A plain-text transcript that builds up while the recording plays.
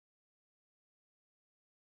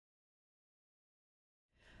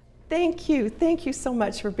Thank you. Thank you so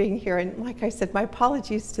much for being here. And like I said, my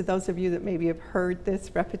apologies to those of you that maybe have heard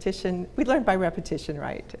this repetition. We learn by repetition,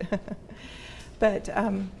 right? But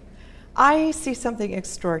I see something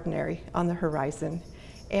extraordinary on the horizon.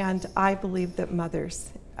 And I believe that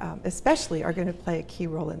mothers, especially, are going to play a key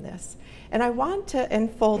role in this. And I want to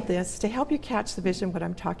unfold this to help you catch the vision of what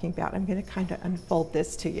I'm talking about. I'm going to kind of unfold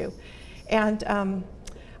this to you. And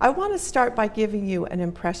I want to start by giving you an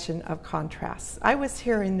impression of contrast. I was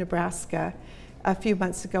here in Nebraska a few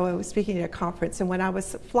months ago. I was speaking at a conference, and when I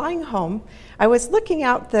was flying home, I was looking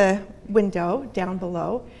out the window down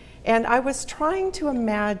below, and I was trying to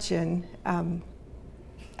imagine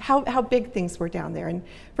how big things were down there. And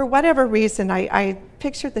for whatever reason, I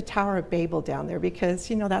pictured the Tower of Babel down there because,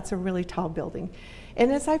 you know, that's a really tall building.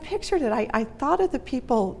 And as I pictured it, I thought of the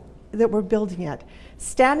people that were building it,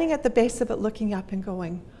 standing at the base of it, looking up and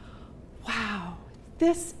going, wow,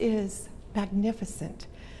 this is magnificent.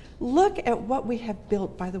 Look at what we have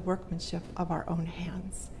built by the workmanship of our own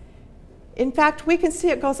hands. In fact, we can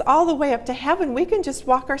see it goes all the way up to heaven. We can just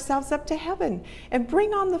walk ourselves up to heaven and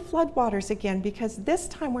bring on the floodwaters again, because this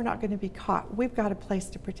time we're not going to be caught. We've got a place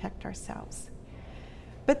to protect ourselves.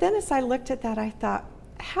 But then as I looked at that, I thought,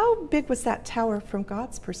 how big was that tower from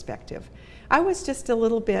God's perspective? I was just a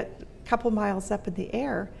little bit, a couple miles up in the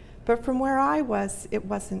air, but from where I was, it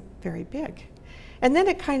wasn't very big. And then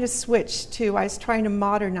it kind of switched to, I was trying to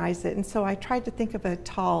modernize it, and so I tried to think of a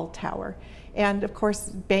tall tower. And of course,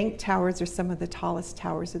 bank towers are some of the tallest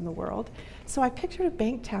towers in the world. So I pictured a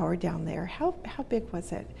bank tower down there. How big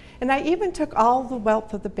was it? And I even took all the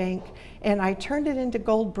wealth of the bank and I turned it into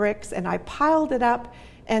gold bricks and I piled it up.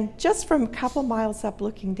 And just from a couple miles up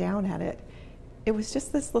looking down at it, it was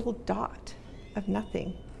just this little dot of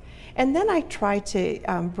nothing. And then I tried to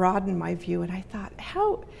broaden my view, and I thought,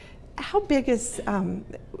 how big is,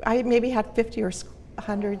 I maybe had 50 or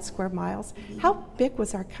 100 square miles. How big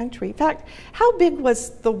was our country? In fact, how big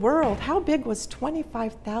was the world? How big was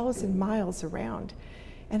 25,000 miles around?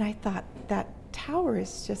 And I thought, that tower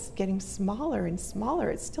is just getting smaller and smaller.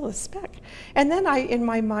 It's still a speck. And then I, in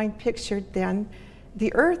my mind, pictured then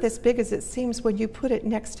the Earth, as big as it seems, when you put it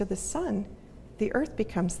next to the sun, the Earth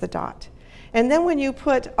becomes the dot. And then when you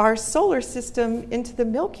put our solar system into the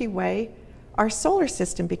Milky Way, our solar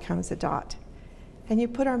system becomes a dot. And you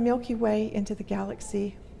put our Milky Way into the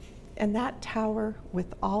galaxy, and that tower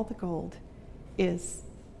with all the gold is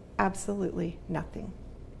absolutely nothing.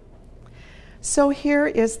 So here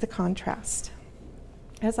is the contrast.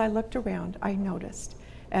 As I looked around, I noticed,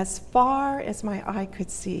 as far as my eye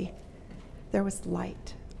could see, there was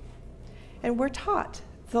light. And we're taught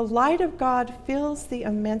the light of God fills the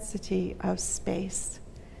immensity of space.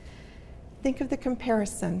 Think of the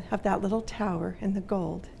comparison of that little tower and the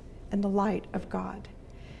gold and the light of God.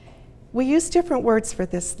 We use different words for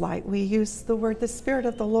this light. We use the word, the Spirit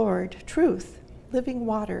of the Lord, truth, living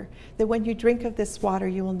water, that when you drink of this water,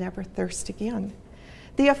 you will never thirst again.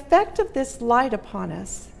 The effect of this light upon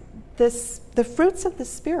us, the fruits of the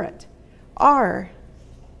Spirit, are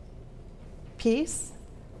peace,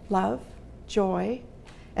 love, joy,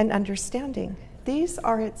 and understanding. These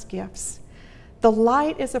are its gifts. The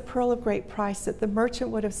light is a pearl of great price, that the merchant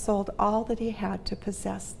would have sold all that he had to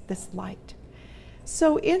possess this light.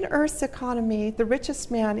 So in Earth's economy, the richest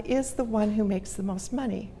man is the one who makes the most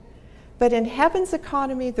money. But in heaven's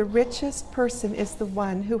economy, the richest person is the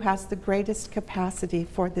one who has the greatest capacity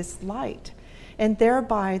for this light, and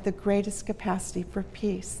thereby the greatest capacity for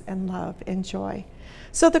peace and love and joy.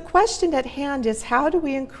 So the question at hand is, how do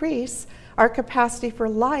we increase our capacity for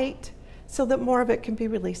light so that more of it can be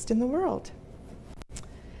released in the world?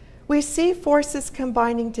 We see forces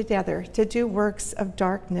combining together to do works of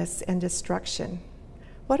darkness and destruction.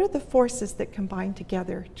 What are the forces that combine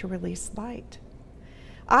together to release light?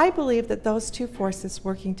 I believe that those two forces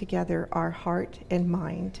working together are heart and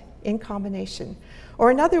mind in combination. Or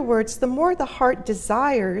in other words, the more the heart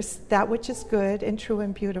desires that which is good and true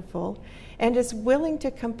and beautiful, and is willing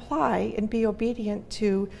to comply and be obedient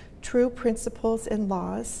to true principles and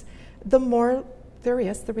laws, the more there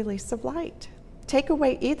is the release of light. Take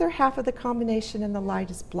away either half of the combination and the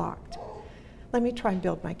light is blocked. Let me try and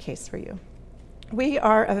build my case for you. We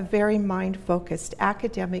are a very mind-focused,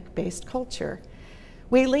 academic-based culture.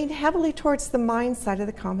 We lean heavily towards the mind side of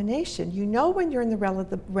the combination. You know when you're in the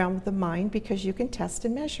realm of the mind because you can test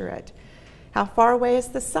and measure it. How far away is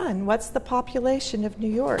the sun? What's the population of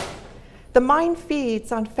New York? The mind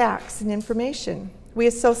feeds on facts and information. We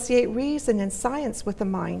associate reason and science with the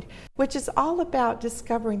mind, which is all about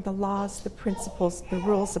discovering the laws, the principles, the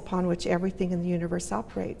rules upon which everything in the universe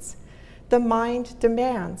operates. The mind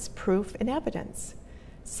demands proof and evidence.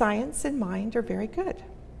 Science and mind are very good.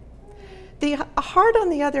 The heart, on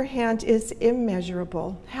the other hand, is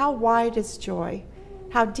immeasurable. How wide is joy?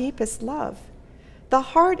 How deep is love? The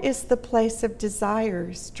heart is the place of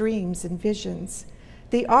desires, dreams, and visions.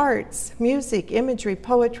 The arts, music, imagery,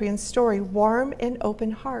 poetry, and story warm and open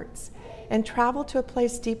hearts and travel to a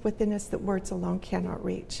place deep within us that words alone cannot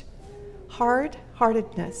reach.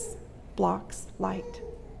 Hard-heartedness blocks light.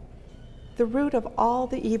 The root of all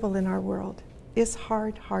the evil in our world is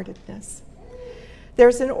hard-heartedness.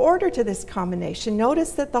 There's an order to this combination.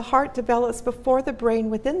 Notice that the heart develops before the brain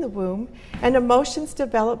within the womb, and emotions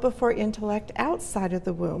develop before intellect outside of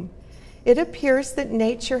the womb. It appears that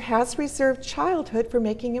nature has reserved childhood for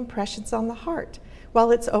making impressions on the heart,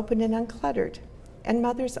 while it's open and uncluttered. And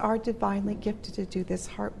mothers are divinely gifted to do this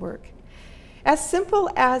heart work. As simple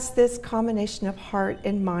as this combination of heart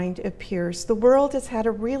and mind appears, the world has had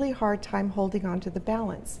a really hard time holding on to the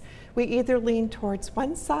balance. We either lean towards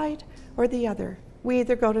one side or the other. We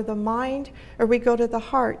either go to the mind or we go to the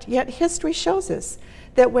heart. Yet history shows us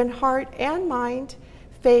that when heart and mind,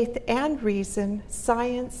 faith and reason,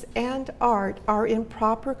 science and art are in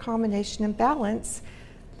proper combination and balance,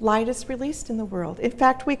 light is released in the world. In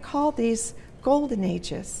fact, we call these golden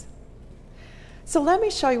ages. So let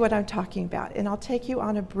me show you what I'm talking about, and I'll take you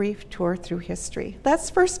on a brief tour through history.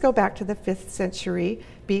 Let's first go back to the 5th century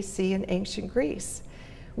BC in ancient Greece,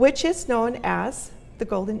 which is known as the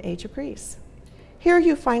Golden Age of Greece. Here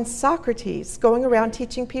you find Socrates going around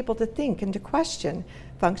teaching people to think and to question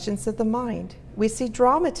functions of the mind. We see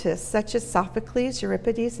dramatists such as Sophocles,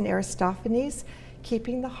 Euripides, and Aristophanes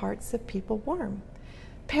keeping the hearts of people warm.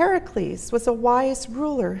 Pericles was a wise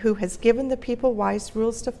ruler who has given the people wise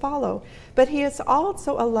rules to follow, but he is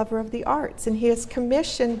also a lover of the arts, and he has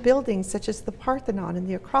commissioned buildings such as the Parthenon and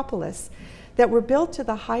the Acropolis that were built to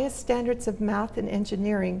the highest standards of math and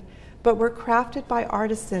engineering, but were crafted by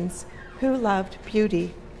artisans who loved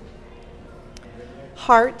beauty,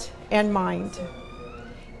 heart, and mind.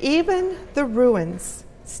 Even the ruins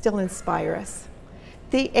still inspire us.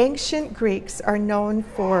 The ancient Greeks are known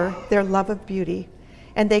for their love of beauty,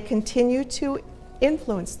 and they continue to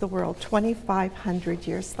influence the world 2,500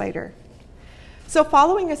 years later. So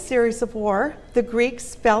following a series of war, the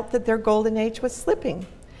Greeks felt that their golden age was slipping.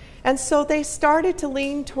 And so they started to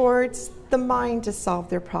lean towards the mind to solve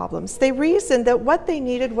their problems. They reasoned that what they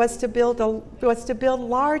needed was to build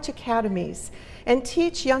large academies and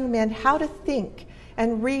teach young men how to think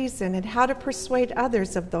and reason and how to persuade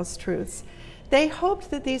others of those truths. They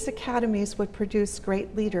hoped that these academies would produce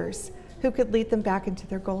great leaders who could lead them back into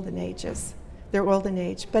their golden age.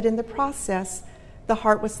 But in the process, the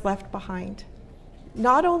heart was left behind.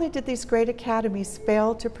 Not only did these great academies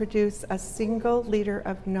fail to produce a single leader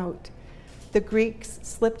of note, the Greeks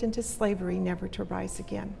slipped into slavery, never to rise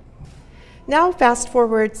again. Now, fast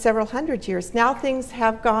forward several hundred years, now things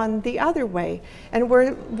have gone the other way, and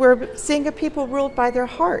we're seeing a people ruled by their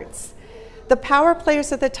hearts. The power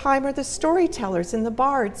players of the time are the storytellers and the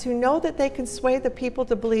bards who know that they can sway the people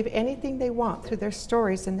to believe anything they want through their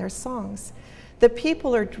stories and their songs. The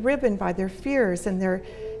people are driven by their fears, and they're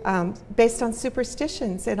based on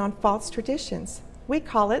superstitions and on false traditions. We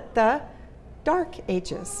call it the Dark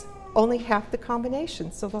Ages. Only half the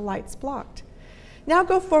combination, so the light's blocked. Now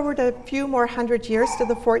go forward a few more hundred years to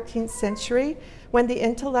the 14th century, when the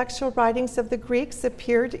intellectual writings of the Greeks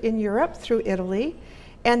appeared in Europe through Italy,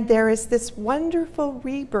 and there is this wonderful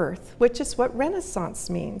rebirth, which is what Renaissance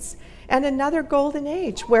means, and another golden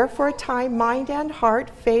age, where for a time mind and heart,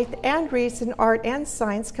 faith and reason, art and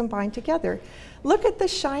science combined together. Look at the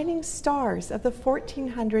shining stars of the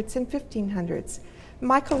 1400s and 1500s.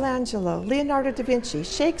 Michelangelo, Leonardo da Vinci,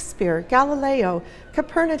 Shakespeare, Galileo,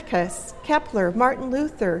 Copernicus, Kepler, Martin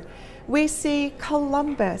Luther. We see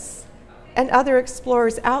Columbus and other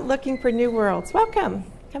explorers out looking for new worlds. Welcome.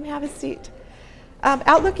 Come have a seat.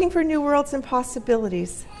 Out looking for new worlds and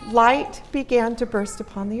possibilities. Light began to burst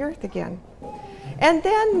upon the earth again. And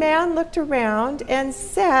then man looked around and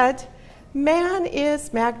said, man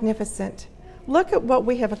is magnificent. Look at what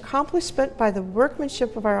we have accomplished by the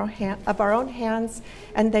workmanship of our own hands,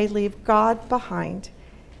 and they leave God behind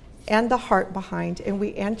and the heart behind, and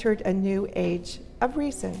we entered a new age of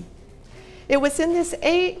reason. It was in this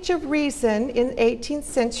age of reason in the 18th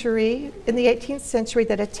century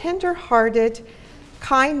that a tender-hearted,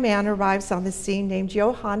 kind man arrives on the scene named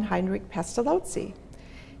Johann Heinrich Pestalozzi.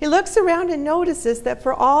 He looks around and notices that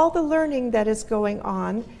for all the learning that is going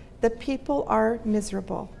on, the people are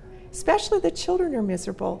miserable. Especially the children are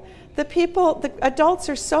miserable. The adults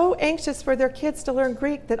are so anxious for their kids to learn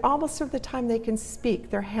Greek that almost of the time they can speak,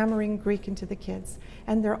 they're hammering Greek into the kids,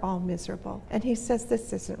 and they're all miserable. And he says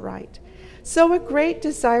this isn't right. So a great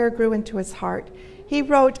desire grew into his heart. He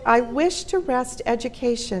wrote, "I wish to wrest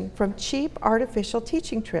education from cheap artificial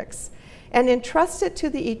teaching tricks and entrust it to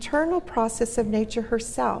the eternal process of nature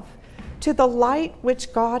herself, to the light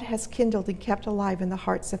which God has kindled and kept alive in the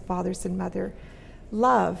hearts of fathers and mothers.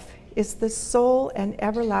 Love is the sole and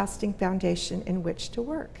everlasting foundation in which to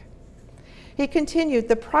work." He continued,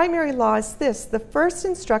 "The primary law is this: the first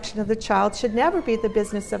instruction of the child should never be the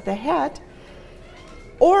business of the head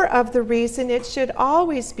or of the reason. It should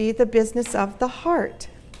always be the business of the heart.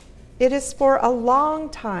 It is for a long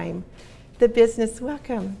time the business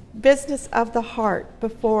of the heart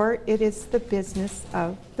before it is the business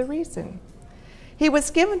of the reason." He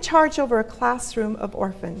was given charge over a classroom of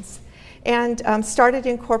orphans and started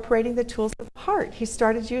incorporating the tools of the heart. He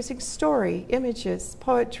started using story, images,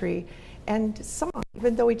 poetry, and song,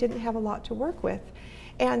 even though he didn't have a lot to work with.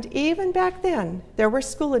 And even back then, there were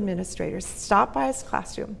school administrators stopped by his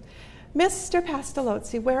classroom. "Mr.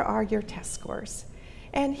 Pastalozzi, where are your test scores?"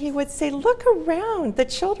 And he would say, "Look around, the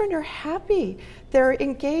children are happy. They're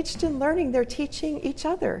engaged in learning, they're teaching each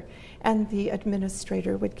other." And the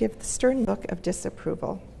administrator would give the stern look of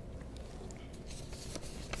disapproval.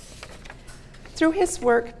 Through his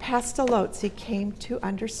work, Pastalozzi came to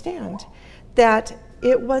understand that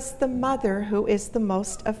it was the mother who is the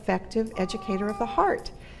most effective educator of the heart.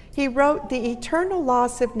 He wrote, "The eternal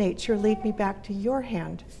laws of nature lead me back to your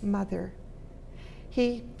hand, mother."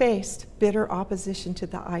 He faced bitter opposition to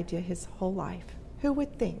the idea his whole life. Who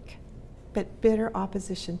would think? But bitter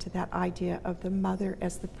opposition to that idea of the mother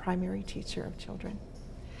as the primary teacher of children.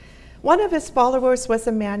 One of his followers was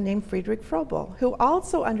a man named Friedrich Froebel, who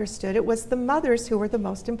also understood it was the mothers who were the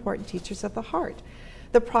most important teachers of the heart.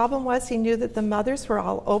 The problem was he knew that the mothers were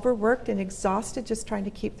all overworked and exhausted just trying to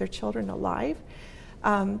keep their children alive.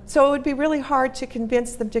 So it would be really hard to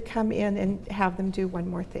convince them to come in and have them do one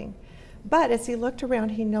more thing. But as he looked around,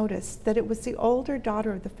 he noticed that it was the older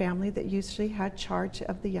daughter of the family that usually had charge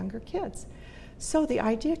of the younger kids. So the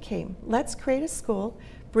idea came, let's create a school,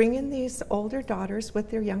 bring in these older daughters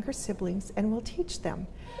with their younger siblings, and we'll teach them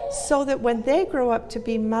so that when they grow up to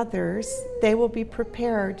be mothers, they will be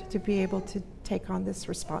prepared to be able to take on this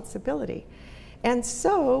responsibility. And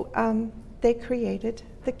so they created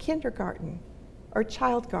the kindergarten, or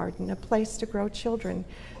child garden, a place to grow children.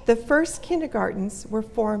 The first kindergartens were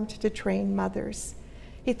formed to train mothers.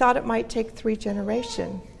 He thought it might take 3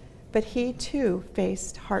 generations, but he too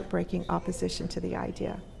faced heartbreaking opposition to the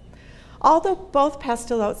idea. Although both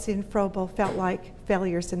Pastalozzi and Froebel felt like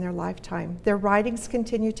failures in their lifetime, their writings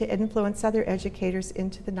continued to influence other educators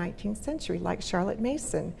into the 19th century, like Charlotte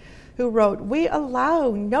Mason, who wrote, "We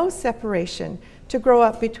allow no separation to grow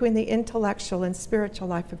up between the intellectual and spiritual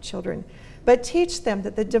life of children, but teach them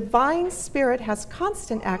that the divine spirit has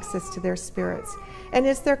constant access to their spirits and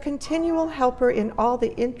is their continual helper in all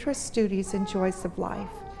the interests, duties, and joys of life."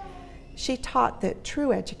 She taught that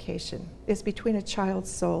true education is between a child's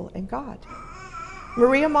soul and God.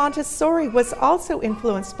 Maria Montessori was also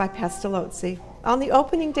influenced by Pastalozzi. On the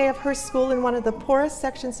opening day of her school in one of the poorest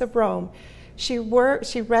sections of Rome, she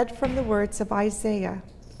read from the words of Isaiah,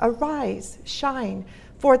 "Arise, shine,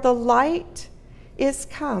 for the light is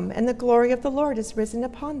come, and the glory of the Lord is risen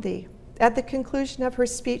upon thee." At the conclusion of her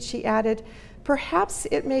speech, she added, "Perhaps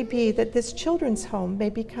it may be that this children's home may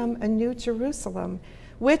become a new Jerusalem,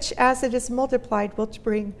 which, as it is multiplied, will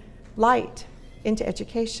bring light into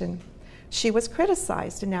education." She was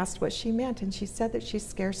criticized and asked what she meant, and she said that she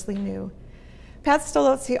scarcely knew.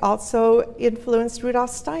 Pastalozzi also influenced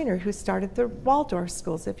Rudolf Steiner, who started the Waldorf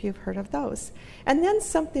schools, if you've heard of those. And then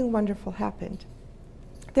something wonderful happened.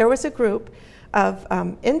 There was a group of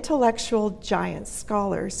intellectual giants,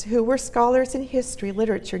 scholars, who were scholars in history,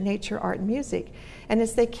 literature, nature, art, and music. And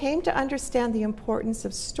as they came to understand the importance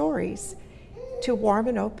of stories to warm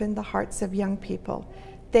and open the hearts of young people,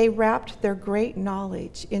 they wrapped their great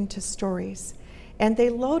knowledge into stories, and they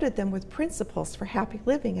loaded them with principles for happy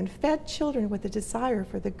living and fed children with a desire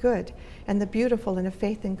for the good and the beautiful and a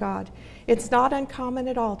faith in God. It's not uncommon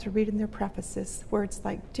at all to read in their prefaces words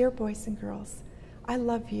like, "Dear boys and girls, I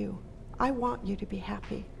love you. I want you to be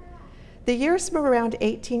happy." The years from around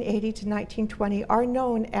 1880 to 1920 are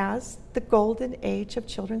known as the golden age of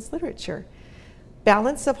children's literature.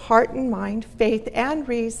 Balance of heart and mind, faith and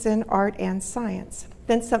reason, art and science.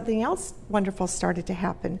 then something else wonderful started to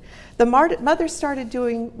happen. The mothers started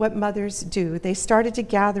doing what mothers do. They started to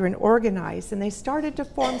gather and organize, and they started to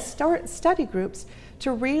form study groups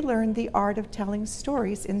to relearn the art of telling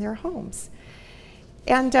stories in their homes.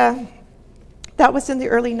 And that was in the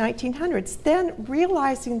early 1900s. Then,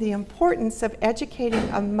 realizing the importance of educating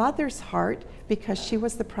a mother's heart, because she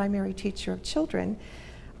was the primary teacher of children,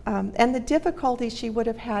 and the difficulty she would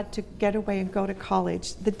have had to get away and go to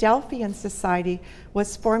college, the Delphian Society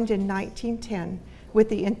was formed in 1910 with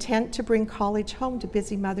the intent to bring college home to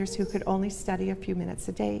busy mothers who could only study a few minutes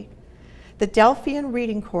a day. The Delphian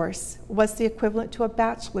reading course was the equivalent to a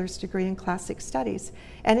bachelor's degree in classic studies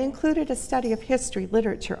and included a study of history,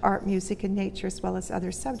 literature, art, music, and nature, as well as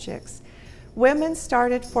other subjects. Women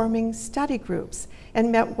started forming study groups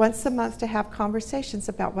and met once a month to have conversations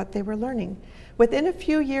about what they were learning. Within a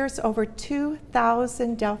few years, over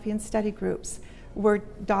 2,000 Delphian study groups were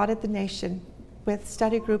dotted the nation, with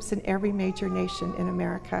study groups in every major nation in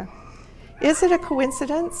America. Is it a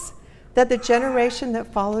coincidence that the generation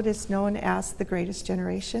that followed is known as the greatest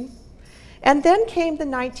generation? And then came the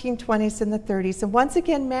 1920s and the 30s, and once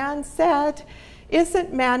again man said,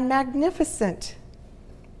 "Isn't man magnificent?"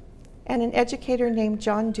 And an educator named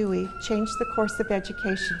John Dewey changed the course of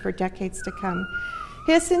education for decades to come.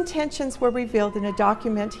 His intentions were revealed in a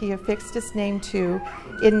document he affixed his name to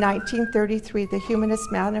in 1933, the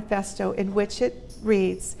Humanist Manifesto, in which it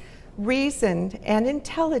reads, "Reason and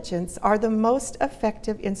intelligence are the most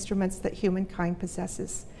effective instruments that humankind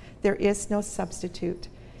possesses. There is no substitute.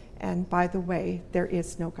 And by the way, there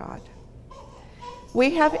is no God."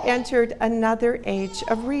 We have entered another age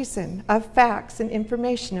of reason, of facts and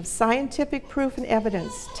information, of scientific proof and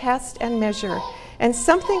evidence, test and measure. And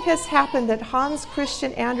something has happened that Hans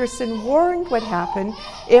Christian Andersen warned would happen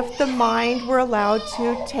if the mind were allowed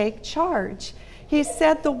to take charge. He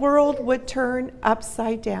said the world would turn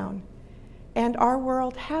upside down. And our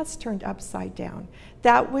world has turned upside down.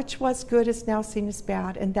 That which was good is now seen as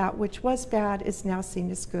bad, and that which was bad is now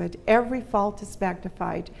seen as good. Every fault is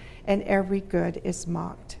magnified, and every good is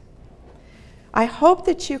mocked. I hope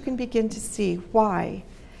that you can begin to see why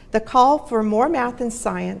the call for more math and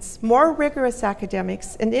science, more rigorous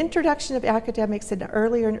academics, an introduction of academics in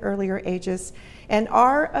earlier and earlier ages, and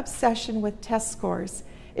our obsession with test scores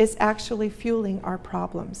is actually fueling our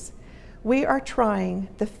problems. We are trying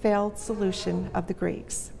the failed solution of the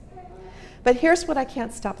Greeks. But here's what I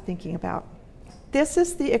can't stop thinking about. This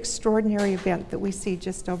is the extraordinary event that we see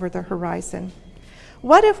just over the horizon.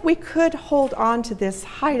 What if we could hold on to this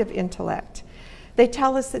height of intellect? They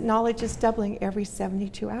tell us that knowledge is doubling every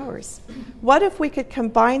 72 hours. What if we could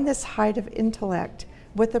combine this height of intellect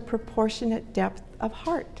with a proportionate depth of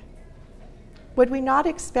heart? Would we not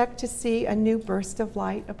expect to see a new burst of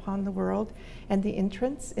light upon the world and the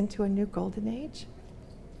entrance into a new golden age,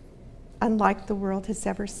 unlike the world has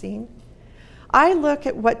ever seen? I look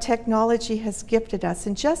at what technology has gifted us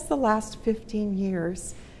in just the last 15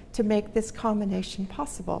 years to make this combination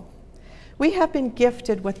possible. We have been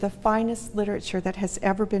gifted with the finest literature that has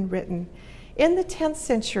ever been written. In the 10th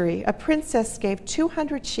century, a princess gave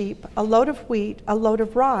 200 sheep, a load of wheat, a load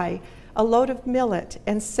of rye, a load of millet,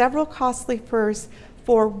 and several costly furs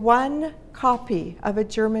for one copy of a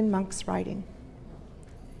German monk's writing.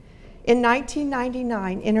 In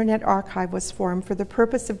 1999, Internet Archive was formed for the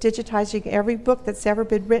purpose of digitizing every book that's ever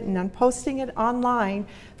been written and posting it online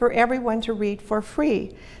for everyone to read for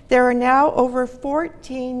free. There are now over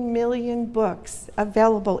 14 million books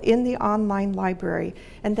available in the online library,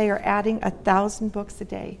 and they are adding 1,000 books a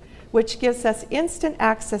day, which gives us instant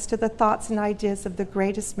access to the thoughts and ideas of the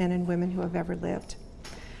greatest men and women who have ever lived.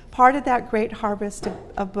 Part of that great harvest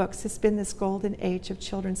of books has been this golden age of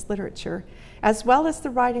children's literature, as well as the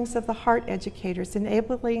writings of the heart educators,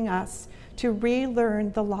 enabling us to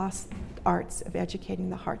relearn the lost arts of educating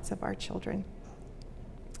the hearts of our children,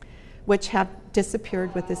 which have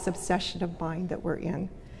disappeared with this obsession of mind that we're in.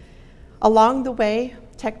 Along the way,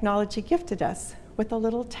 technology gifted us with a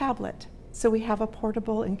little tablet, so we have a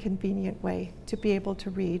portable and convenient way to be able to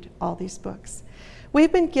read all these books.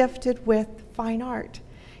 We've been gifted with fine art.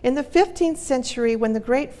 In the 15th century, when the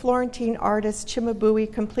great Florentine artist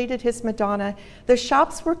Cimabue completed his Madonna, the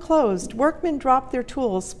shops were closed, workmen dropped their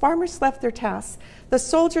tools, farmers left their tasks, the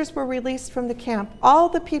soldiers were released from the camp, all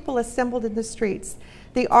the people assembled in the streets.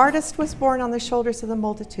 The artist was borne on the shoulders of the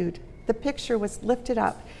multitude. The picture was lifted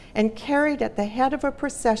up and carried at the head of a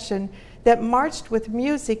procession that marched with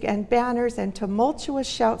music and banners and tumultuous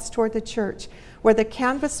shouts toward the church, where the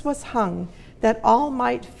canvas was hung, that all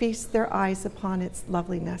might feast their eyes upon its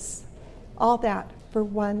loveliness. All that for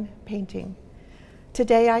one painting.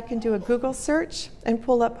 Today I can do a Google search and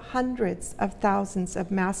pull up hundreds of thousands of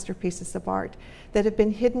masterpieces of art that have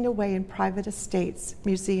been hidden away in private estates,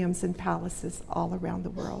 museums, and palaces all around the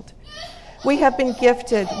world. We have been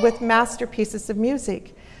gifted with masterpieces of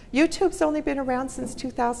music. YouTube's only been around since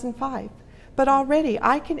 2005, but already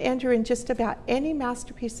I can enter in just about any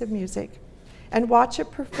masterpiece of music and watch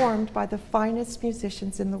it performed by the finest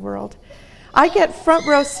musicians in the world. I get front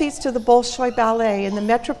row seats to the Bolshoi Ballet and the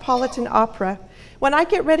Metropolitan Opera. When I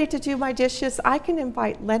get ready to do my dishes, I can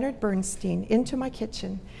invite Leonard Bernstein into my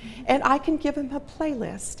kitchen, and I can give him a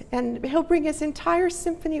playlist, and he'll bring his entire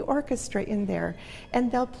symphony orchestra in there,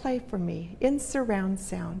 and they'll play for me in surround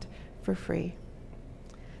sound for free.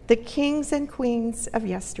 The kings and queens of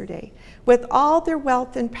yesterday, with all their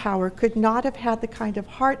wealth and power, could not have had the kind of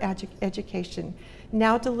heart education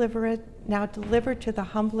now delivered to the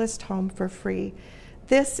humblest home for free.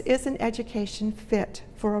 This is an education fit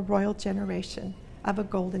for a royal generation of a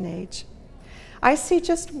golden age. I see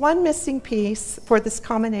just one missing piece for this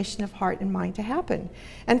combination of heart and mind to happen.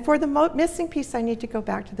 And for the missing piece, I need to go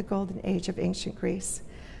back to the golden age of ancient Greece.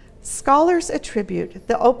 Scholars attribute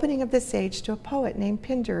the opening of this age to a poet named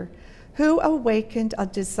Pindar, who awakened a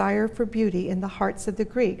desire for beauty in the hearts of the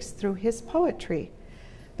Greeks through his poetry.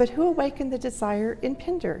 But who awakened the desire in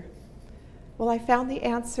Pindar? Well, I found the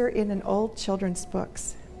answer in an old children's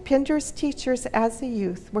books. Pindar's teachers as a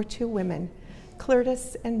youth were two women,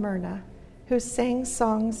 Clyrtis and Myrna, who sang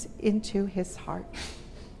songs into his heart.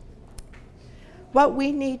 What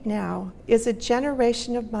we need now is a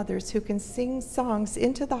generation of mothers who can sing songs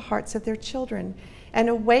into the hearts of their children and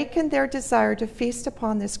awaken their desire to feast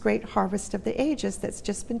upon this great harvest of the ages that's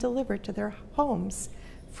just been delivered to their homes,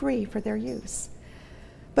 free for their use.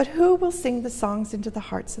 But who will sing the songs into the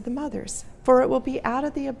hearts of the mothers? For it will be out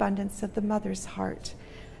of the abundance of the mother's heart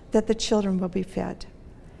that the children will be fed.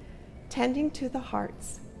 Tending to the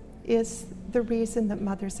hearts is the reason that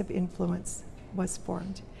Mothers of Influence was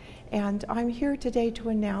formed. And I'm here today to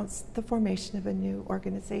announce the formation of a new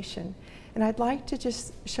organization. And I'd like to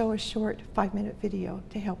just show a short 5-minute video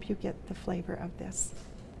to help you get the flavor of this.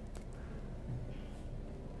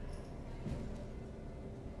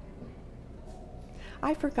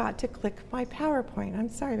 I forgot to click my PowerPoint. I'm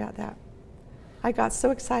sorry about that. I got so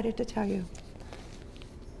excited to tell you.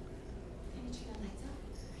 Can you turn the lights off?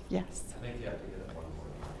 Yes. I think you have to get it one more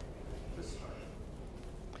time. This part.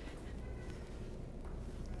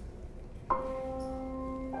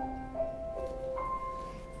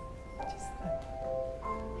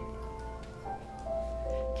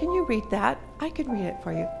 Can you read that? I can read it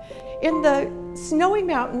for you. In the snowy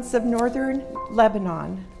mountains of northern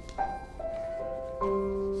Lebanon,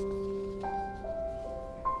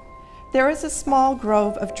 there is a small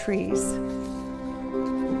grove of trees.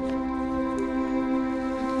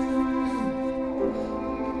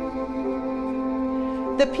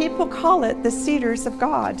 The people call it the cedars of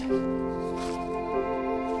God.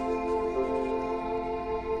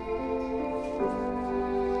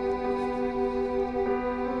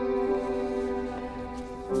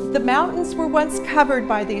 The mountains were once covered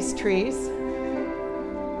by these trees.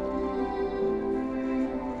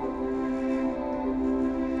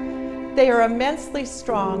 They are immensely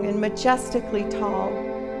strong and majestically tall.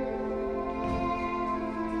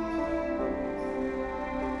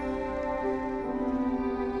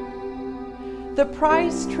 The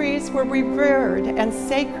prized trees were revered and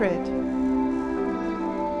sacred.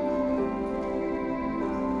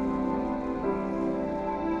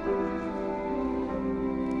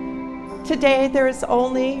 Today, there is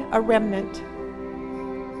only a remnant.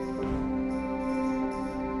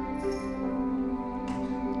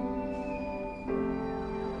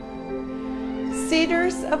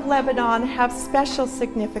 Cedars of Lebanon have special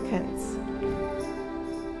significance.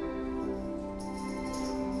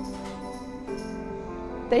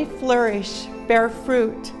 They flourish, bear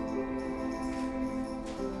fruit.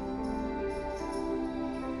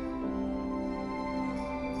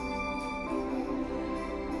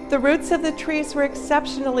 The roots of the trees were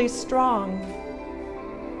exceptionally strong.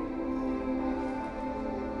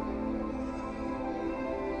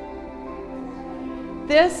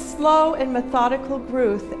 This slow and methodical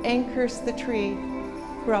growth anchors the tree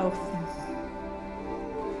growth.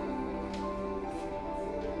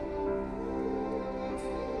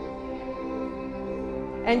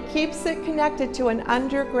 And keeps it connected to an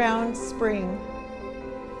underground spring.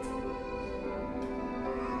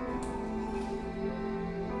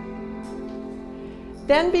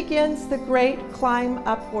 Then begins the great climb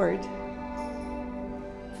upward.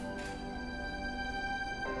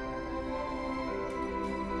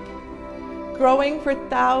 Growing for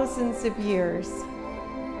thousands of years.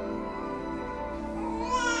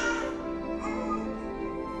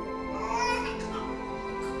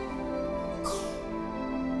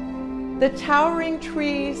 The towering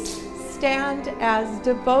trees stand as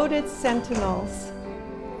devoted sentinels.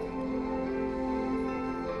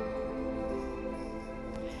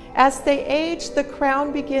 As they age, the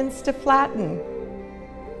crown begins to flatten.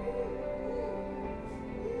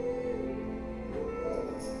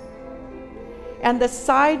 And the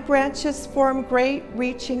side branches form great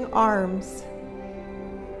reaching arms.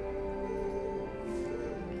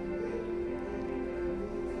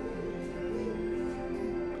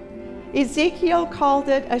 Ezekiel called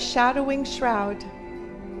it a shadowing shroud.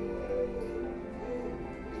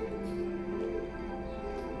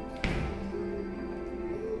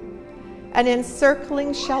 An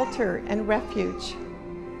encircling shelter and refuge.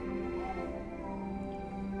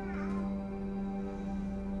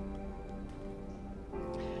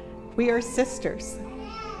 We are sisters.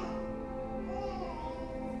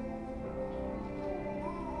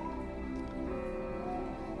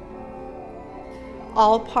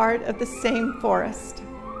 All part of the same forest.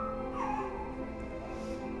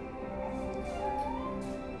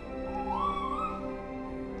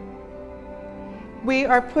 We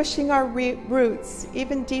are pushing our roots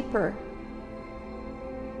even deeper.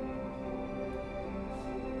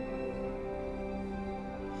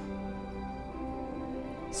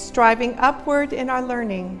 Striving upward in our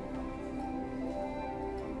learning.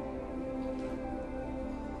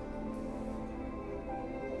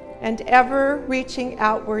 And ever reaching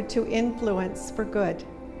outward to influence for good.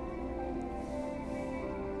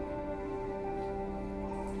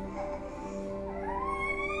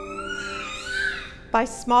 By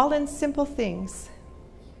small and simple things,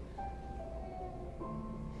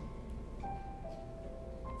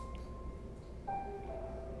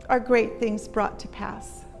 are great things brought to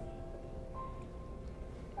pass.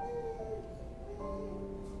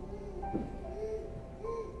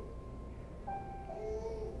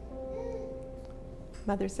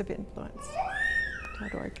 Mothers of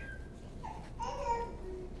Influence.org.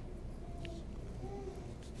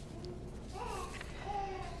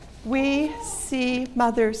 We see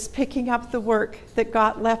mothers picking up the work that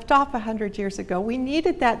got left off 100 years ago. We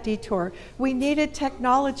needed that detour. We needed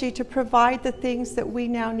technology to provide the things that we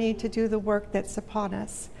now need to do the work that's upon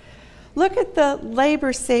us. Look at the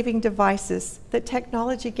labor-saving devices that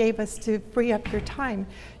technology gave us to free up your time.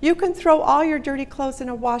 You can throw all your dirty clothes in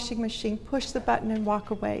a washing machine, push the button and walk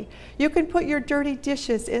away. You can put your dirty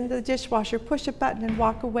dishes in the dishwasher, push a button and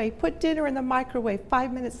walk away. Put dinner in the microwave.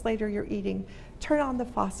 5 minutes later, you're eating. Turn on the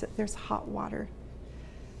faucet, there's hot water.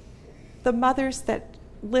 The mothers that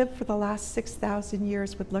lived for the last 6,000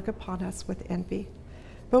 years would look upon us with envy.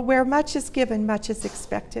 But where much is given, much is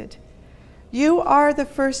expected. You are the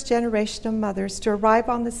first generation of mothers to arrive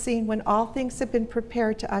on the scene when all things have been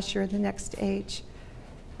prepared to usher in the next age.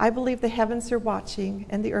 I believe the heavens are watching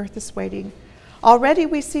and the earth is waiting. Already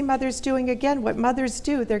we see mothers doing again what mothers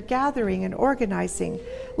do. They're gathering and organizing.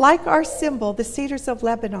 Like our symbol, the cedars of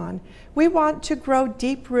Lebanon, we want to grow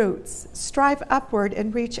deep roots, strive upward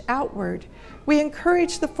and reach outward. We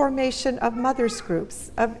encourage the formation of mothers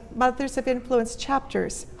groups, of Mothers of Influence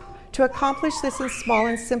chapters, to accomplish this in small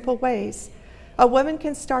and simple ways. A woman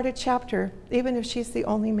can start a chapter, even if she's the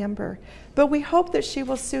only member. But we hope that she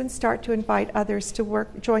will soon start to invite others to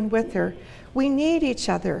join with her. We need each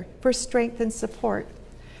other for strength and support.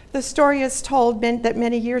 The story is told that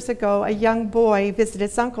many years ago, a young boy visited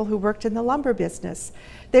his uncle who worked in the lumber business.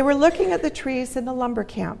 They were looking at the trees in the lumber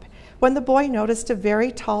camp when the boy noticed a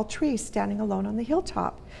very tall tree standing alone on the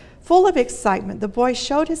hilltop. Full of excitement, the boy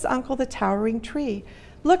showed his uncle the towering tree.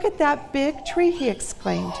 "Look at that big tree," he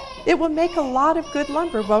exclaimed. "It will make a lot of good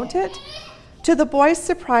lumber, won't it?" To the boy's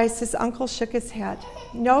surprise, his uncle shook his head.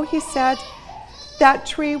 "No," he said, "that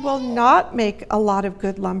tree will not make a lot of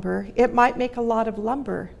good lumber. It might make a lot of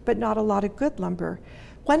lumber, but not a lot of good lumber.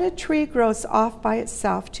 When a tree grows off by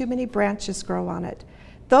itself, too many branches grow on it.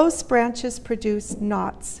 Those branches produce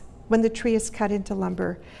knots when the tree is cut into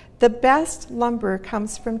lumber. The best lumber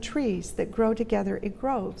comes from trees that grow together in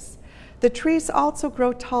groves. The trees also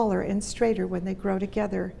grow taller and straighter when they grow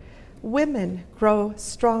together. Women grow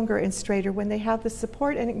stronger and straighter when they have the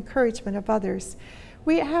support and encouragement of others.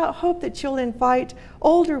 We hope that you'll invite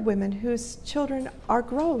older women whose children are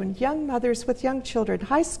grown, young mothers with young children,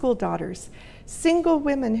 high school daughters, single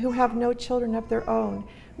women who have no children of their own,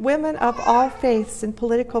 women of all faiths and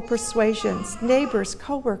political persuasions, neighbors,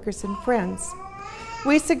 co-workers, and friends.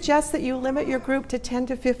 We suggest that you limit your group to 10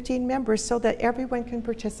 to 15 members so that everyone can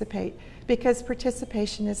participate, because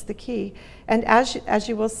participation is the key. And as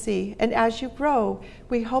you will see, and as you grow,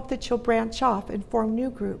 we hope that you'll branch off and form new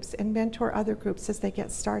groups and mentor other groups as they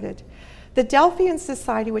get started. The Delphian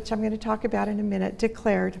Society, which I'm going to talk about in a minute,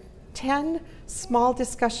 declared, 10 small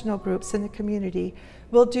discussional groups in the community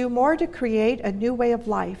will do more to create a new way of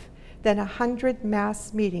life than 100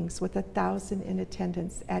 mass meetings with 1,000 in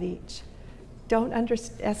attendance at each. Don't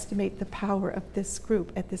underestimate the power of this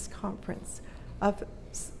group at this conference.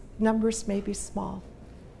 Numbers may be small,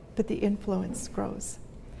 but the influence grows.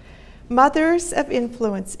 Mothers of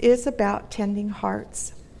Influence is about tending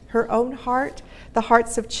hearts. Her own heart, the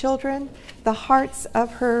hearts of children, the hearts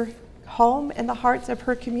of her home, and the hearts of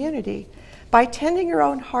her community. By tending her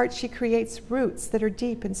own heart, she creates roots that are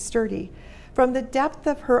deep and sturdy. From the depth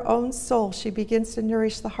of her own soul, she begins to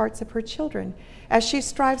nourish the hearts of her children as she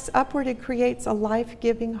strives upward and creates a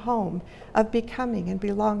life-giving home of becoming and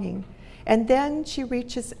belonging. And then she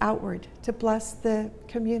reaches outward to bless the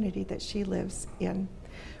community that she lives in.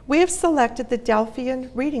 We have selected the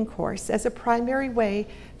Delphian reading course as a primary way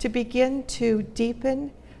to begin to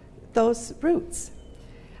deepen those roots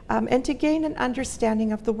and to gain an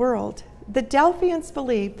understanding of the world. The Delphians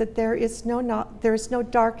believe that there is no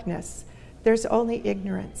darkness, there's only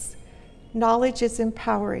ignorance. Knowledge is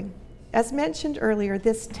empowering. As mentioned earlier,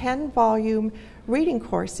 this 10-volume reading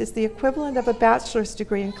course is the equivalent of a bachelor's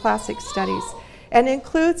degree in classic studies and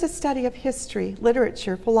includes a study of history,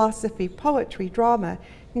 literature, philosophy, poetry, drama,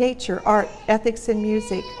 nature, art, ethics, and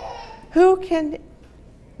music. Who can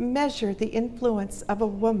measure the influence of a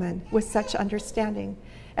woman with such understanding?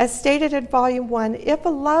 As stated in Volume 1, if a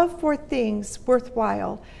love for things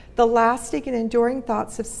worthwhile, the lasting and enduring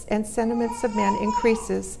thoughts and sentiments of men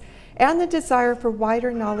increases, and the desire for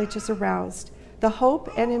wider knowledge is aroused, the hope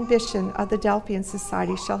and ambition of the Delphian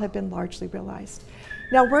Society shall have been largely realized.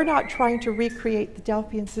 Now, we're not trying to recreate the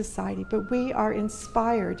Delphian Society, but we are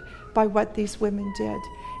inspired by what these women did.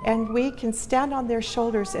 And we can stand on their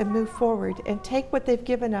shoulders and move forward and take what they've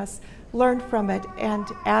given us, learn from it, and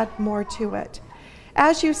add more to it.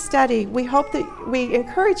 As you study, we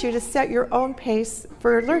encourage you to set your own pace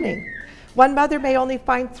for learning. One mother may only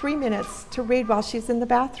find 3 minutes to read while she's in the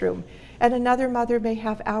bathroom, and another mother may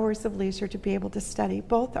have hours of leisure to be able to study.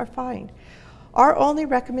 Both are fine. Our only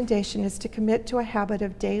recommendation is to commit to a habit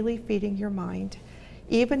of daily feeding your mind,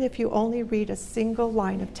 even if you only read a single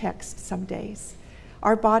line of text some days.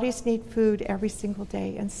 Our bodies need food every single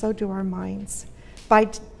day, and so do our minds.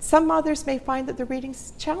 Some mothers may find that the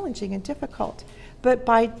reading's challenging and difficult, but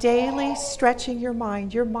by daily stretching your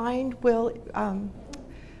mind will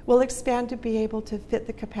expand to be able to fit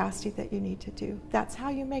the capacity that you need to do. That's how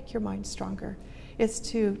you make your mind stronger, is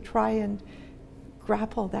to try and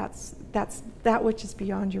grapple that which is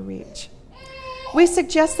beyond your reach. We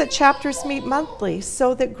suggest that chapters meet monthly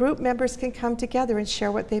so that group members can come together and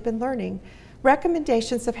share what they've been learning.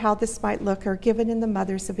 Recommendations of how this might look are given in the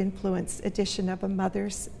Mothers of Influence edition of A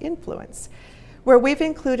Mother's Influence, where we've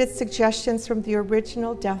included suggestions from the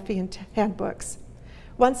original Delphian handbooks.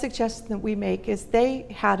 One suggestion that we make is they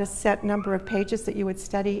had a set number of pages that you would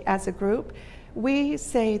study as a group. We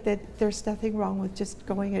say that there's nothing wrong with just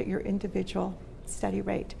going at your individual study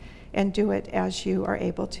rate and do it as you are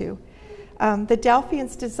able to. The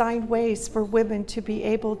Delphians designed ways for women to be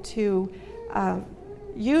able to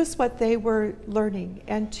use what they were learning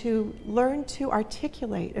and to learn to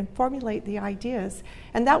articulate and formulate the ideas.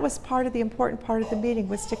 And that was part of the important part of the meeting,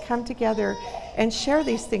 was to come together and share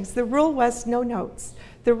these things. The rule was no notes.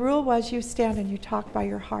 The rule was you stand and you talk by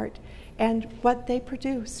your heart. And what they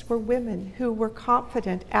produced were women who were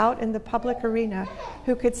confident out in the public arena,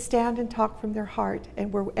 who could stand and talk from their heart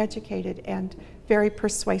and were educated and very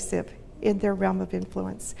persuasive in their realm of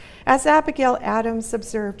influence. As Abigail Adams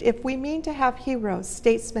observed, if we mean to have heroes,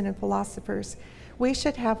 statesmen, and philosophers, we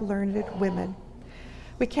should have learned women.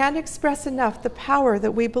 We can't express enough the power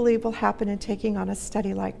that we believe will happen in taking on a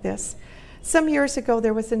study like this. Some years ago,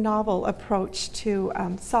 there was a novel approach to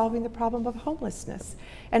solving the problem of homelessness.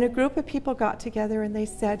 And a group of people got together and they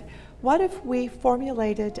said, what if we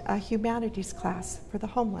formulated a humanities class for the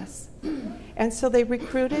homeless? And so they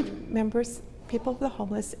recruited people of the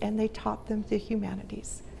homeless, and they taught them the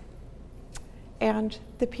humanities. And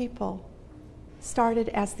the people started,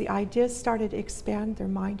 as the ideas started to expand their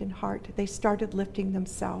mind and heart, they started lifting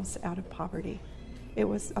themselves out of poverty. It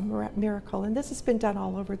was a miracle, and this has been done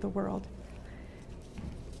all over the world.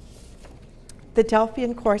 The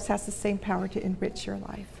Delphian course has the same power to enrich your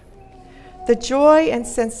life. The joy and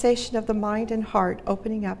sensation of the mind and heart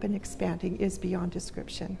opening up and expanding is beyond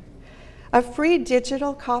description. A free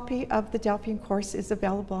digital copy of the Delphian course is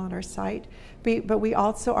available on our site, but we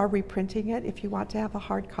also are reprinting it. If you want to have a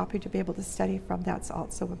hard copy to be able to study from, that's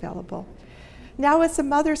also available. Now, as a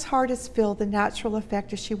mother's heart is filled, the natural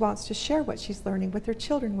effect is she wants to share what she's learning with her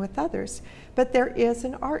children, with others. But there is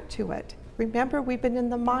an art to it. Remember, we've been in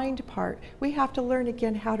the mind part. We have to learn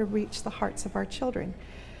again how to reach the hearts of our children.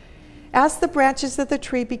 As the branches of the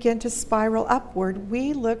tree begin to spiral upward,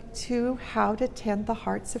 we look to how to tend the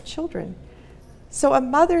hearts of children. So a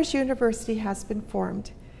mother's university has been formed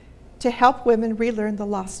to help women relearn the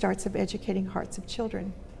lost arts of educating hearts of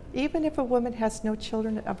children. Even if a woman has no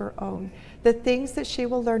children of her own, the things that she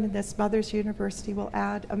will learn in this mother's university will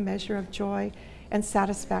add a measure of joy and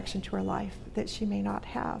satisfaction to her life that she may not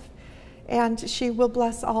have. And she will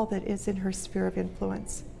bless all that is in her sphere of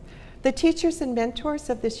influence. The teachers and mentors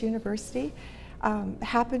of this university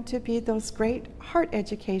happen to be those great heart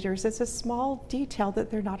educators. It's a small detail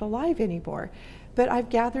that they're not alive anymore. But I've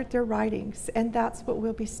gathered their writings, and that's what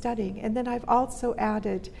we'll be studying. And then I've also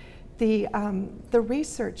added the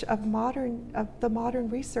research of the modern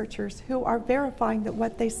researchers who are verifying that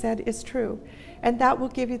what they said is true. And that will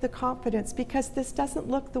give you the confidence, because this doesn't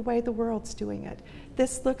look the way the world's doing it.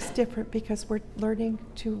 This looks different because we're learning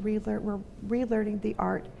to relearn, we're relearning the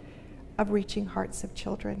art of reaching hearts of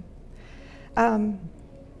children.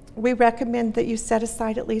 We recommend that you set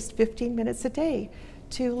aside at least 15 minutes a day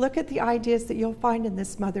to look at the ideas that you'll find in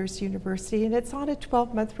this mother's university, and it's on a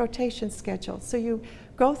 12-month rotation schedule. So you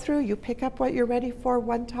go through, you pick up what you're ready for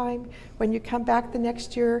one time. When you come back the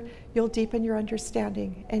next year, you'll deepen your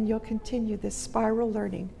understanding, and you'll continue this spiral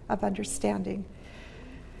learning of understanding.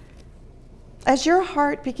 As your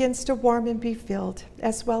heart begins to warm and be filled,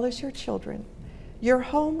 as well as your children, your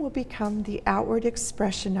home will become the outward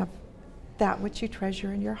expression of that which you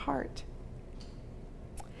treasure in your heart.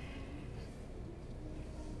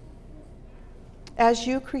 As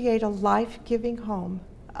you create a life-giving home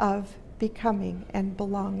of becoming and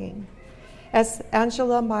belonging. As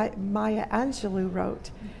Maya Angelou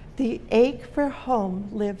wrote, the ache for home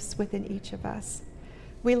lives within each of us.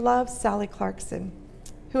 We love Sally Clarkson,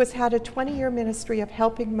 who has had a 20-year ministry of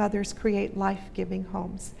helping mothers create life-giving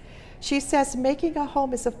homes. She says making a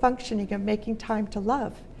home is a functioning of making time to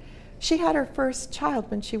love. She had her first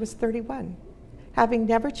child when she was 31. Having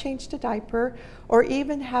never changed a diaper or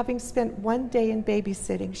even having spent one day in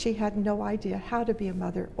babysitting, she had no idea how to be a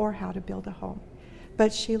mother or how to build a home.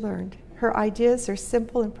 But she learned. Her ideas are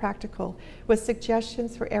simple and practical, with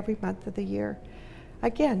suggestions for every month of the year.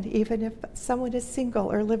 Again, even if someone is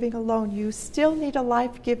single or living alone, you still need a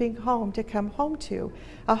life-giving home to come home to,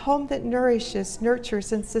 a home that nourishes,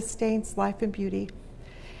 nurtures, and sustains life and beauty.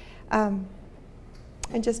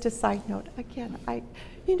 And just a side note, again,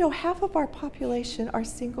 half of our population are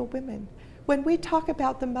single women. When we talk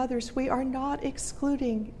about the mothers, we are not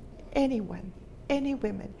excluding anyone, any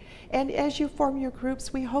women. And as you form your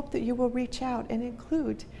groups, we hope that you will reach out and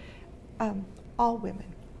include all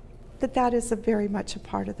women. That is very much a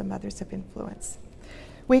part of the Mothers of Influence.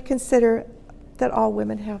 We consider that all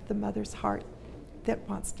women have the mother's heart that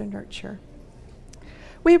wants to nurture.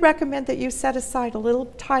 We recommend that you set aside a little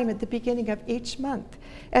time at the beginning of each month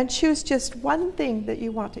and choose just one thing that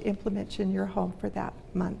you want to implement in your home for that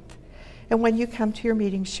month. And when you come to your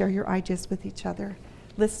meetings, share your ideas with each other.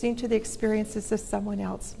 Listening to the experiences of someone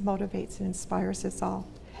else motivates and inspires us all.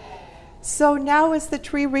 So now as the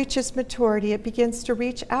tree reaches maturity, it begins to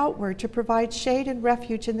reach outward to provide shade and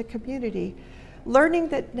refuge in the community. Learning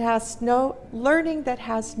that has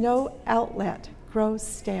no outlet grows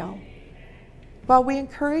stale. While we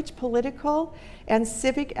encourage political and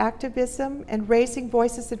civic activism and raising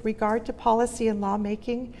voices in regard to policy and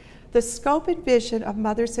lawmaking, the scope and vision of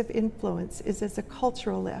Mothers of Influence is as a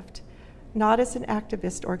cultural lift, not as an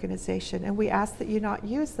activist organization. And we ask that you not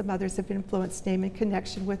use the Mothers of Influence name in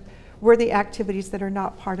connection with worthy activities that are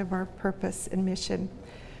not part of our purpose and mission.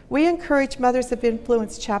 We encourage Mothers of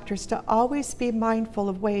Influence chapters to always be mindful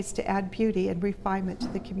of ways to add beauty and refinement to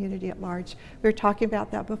the community at large. We were talking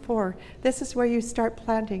about that before. This is where you start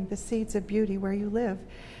planting the seeds of beauty where you live.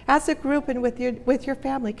 As a group and with your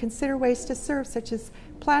family, consider ways to serve, such as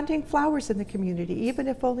planting flowers in the community, even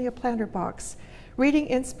if only a planter box, reading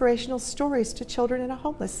inspirational stories to children in a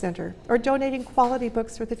homeless center, or donating quality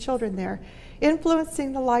books for the children there,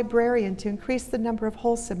 influencing the librarian to increase the number of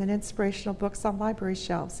wholesome and inspirational books on library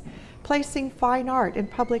shelves, placing fine art in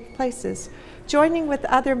public places, joining with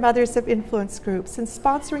other Mothers of Influence groups, and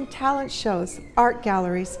sponsoring talent shows, art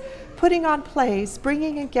galleries, putting on plays,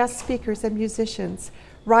 bringing in guest speakers and musicians,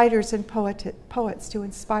 writers and poets to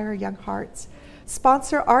inspire young hearts,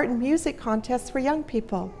 sponsor art and music contests for young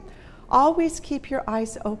people. Always keep your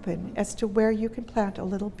eyes open as to where you can plant a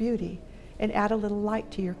little beauty and add a little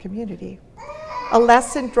light to your community. A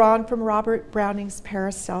lesson drawn from Robert Browning's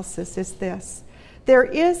Paracelsus is this: There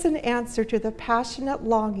is an answer to the passionate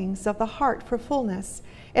longings of the heart for fullness,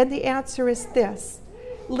 and the answer is this: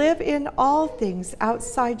 live in all things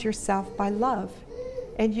outside yourself by love,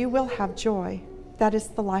 and you will have joy. That is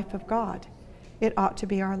the life of God. It ought to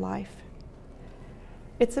be our life.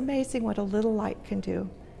 It's amazing what a little light can do.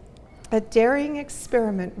 A daring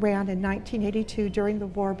experiment ran in 1982 during the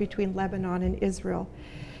war between Lebanon and Israel,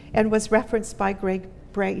 and was referenced by Greg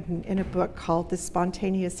Braden in a book called The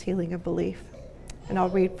Spontaneous Healing of Belief. And I'll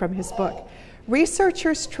read from his book.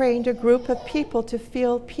 Researchers trained a group of people to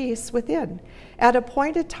feel peace within. At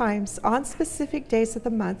appointed times, on specific days of the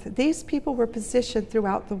month, these people were positioned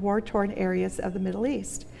throughout the war-torn areas of the Middle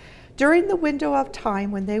East. During the window of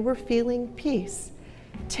time when they were feeling peace,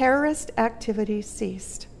 terrorist activity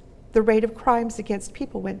ceased. The rate of crimes against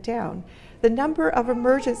people went down. The number of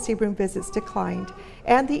emergency room visits declined,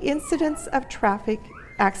 and the incidence of traffic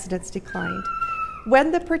accidents declined.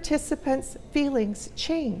 When the participants' feelings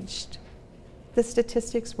changed, the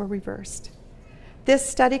statistics were reversed. This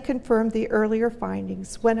study confirmed the earlier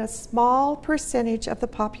findings. When a small percentage of the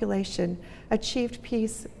population achieved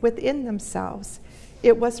peace within themselves,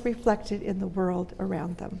 it was reflected in the world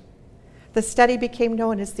around them. The study became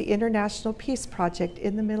known as the International Peace Project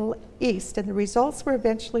in the Middle East, and the results were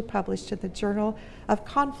eventually published in the Journal of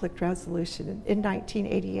Conflict Resolution in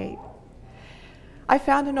 1988. I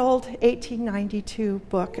found an old 1892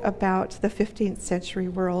 book about the 15th century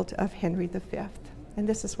world of Henry V, and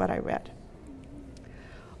this is what I read.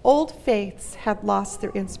 Old faiths had lost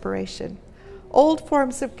their inspiration. Old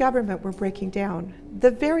forms of government were breaking down.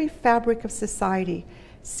 The very fabric of society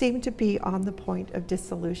seemed to be on the point of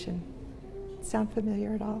dissolution. Sound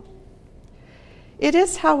familiar at all? It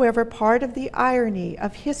is, however, part of the irony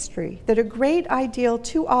of history that a great ideal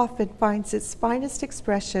too often finds its finest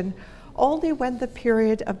expression only when the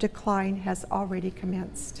period of decline has already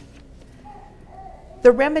commenced.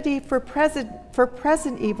 The remedy for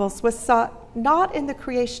present evils was sought not in the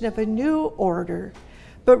creation of a new order,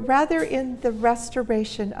 but rather in the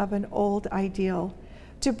restoration of an old ideal.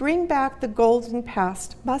 To bring back the golden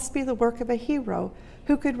past must be the work of a hero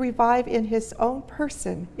who could revive in his own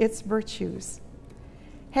person its virtues.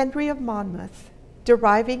 Henry of Monmouth,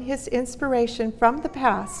 deriving his inspiration from the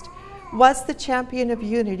past, was the champion of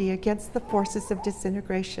unity against the forces of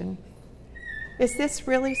disintegration. Is this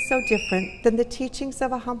really so different than the teachings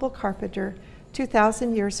of a humble carpenter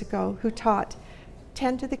 2,000 years ago who taught,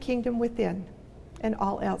 "Tend to the kingdom within, and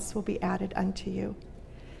all else will be added unto you"?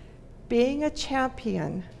 Being a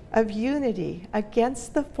champion of unity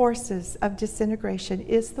against the forces of disintegration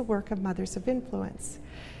is the work of Mothers of Influence.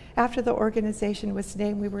 After the organization was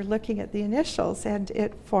named, we were looking at the initials, and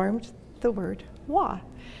it formed the word moi.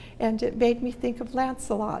 And it made me think of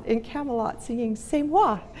Lancelot in Camelot singing, "C'est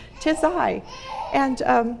moi, 'tis I." And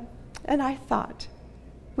I thought,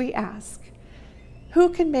 we ask, who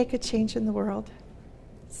can make a change in the world?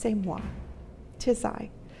 C'est moi, 'tis I.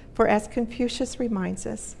 For as Confucius reminds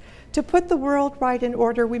us, to put the world right in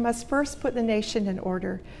order, we must first put the nation in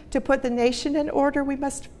order. To put the nation in order, we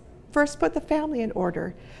must first put the family in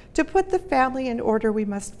order. To put the family in order, we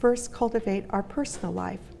must first cultivate our personal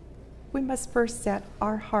life. We must first set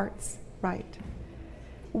our hearts right.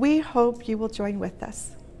 We hope you will join with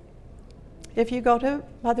us. If you go to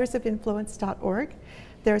mothersofinfluence.org,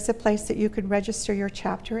 there's a place that you can register your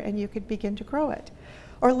chapter and you can begin to grow it.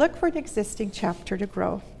 Or look for an existing chapter to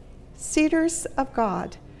grow. Cedars of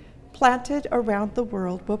God planted around the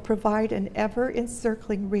world will provide an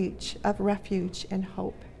ever-encircling reach of refuge and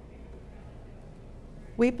hope.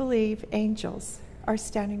 We believe angels are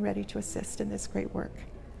standing ready to assist in this great work.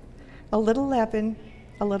 A little leaven,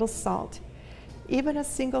 a little salt, even a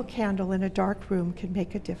single candle in a dark room can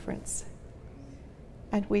make a difference.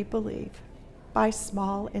 And we believe, by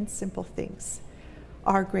small and simple things,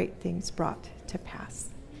 are great things brought to pass.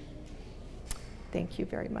 Thank you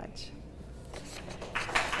very much.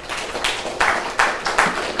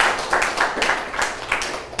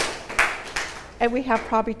 And we have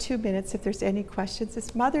probably 2 minutes if there's any questions.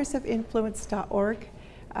 It's mothersofinfluence.org.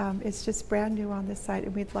 It's just brand new on this site,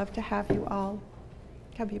 and we'd love to have you all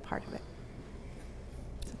come be part of it.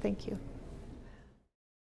 So thank you.